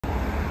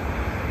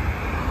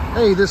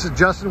Hey, this is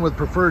Justin with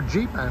Preferred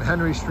Jeep on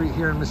Henry Street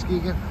here in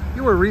Muskegon.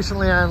 You were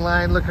recently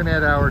online looking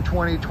at our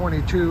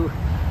 2022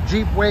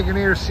 Jeep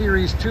Wagoneer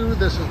Series 2.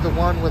 This is the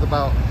one with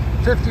about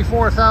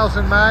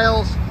 54,000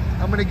 miles.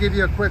 I'm going to give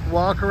you a quick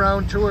walk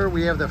around tour.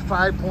 We have the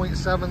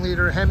 5.7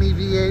 liter Hemi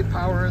V8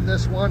 power in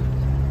this one.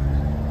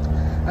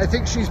 I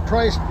think she's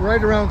priced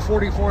right around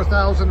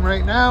 44,000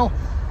 right now.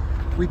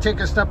 We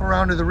take a step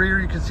around to the rear.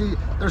 You can see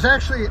there's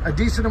actually a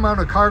decent amount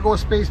of cargo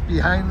space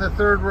behind the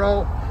third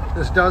row.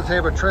 This does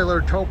have a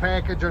trailer tow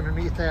package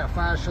underneath that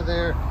fascia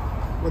there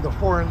with the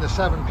 4 and the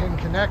 7 pin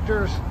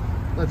connectors.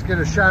 Let's get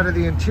a shot of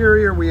the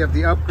interior. We have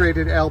the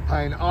upgraded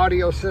Alpine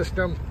audio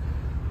system.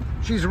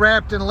 She's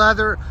wrapped in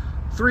leather,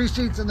 3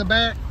 seats in the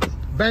back,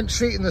 bench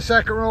seat in the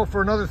second row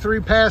for another 3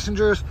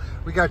 passengers.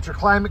 We got your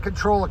climate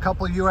control, a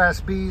couple of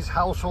USBs,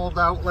 household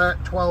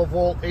outlet, 12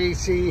 volt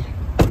AC,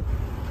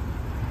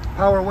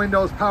 power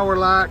windows, power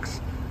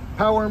locks,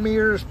 power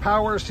mirrors,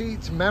 power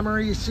seats,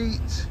 memory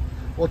seats.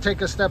 We'll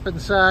take a step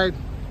inside.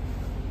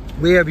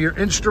 We have your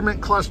instrument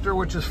cluster,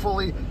 which is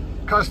fully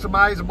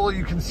customizable.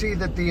 You can see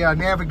that the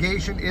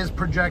navigation is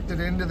projected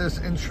into this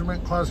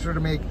instrument cluster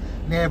to make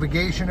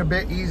navigation a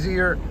bit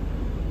easier.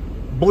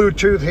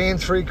 Bluetooth,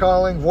 hands-free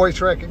calling, voice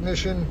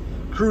recognition,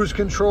 cruise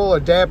control,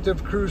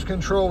 adaptive cruise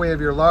control. We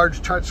have your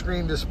large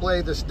touchscreen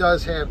display. This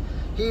does have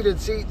heated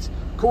seats,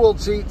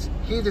 cooled seats,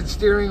 heated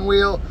steering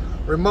wheel,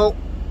 remote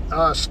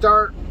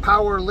start,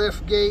 power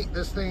lift gate.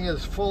 This thing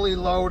is fully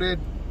loaded.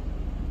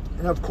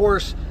 And of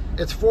course,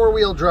 it's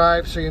 4-wheel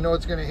drive, so you know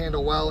it's going to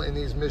handle well in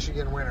these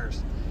Michigan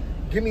winters.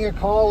 Give me a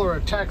call or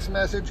a text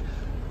message.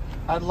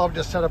 I'd love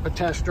to set up a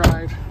test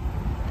drive.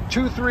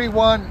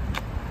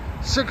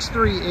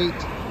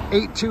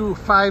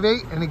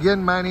 231-638-8258. And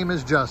again, my name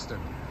is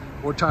Justin.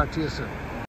 We'll talk to you soon.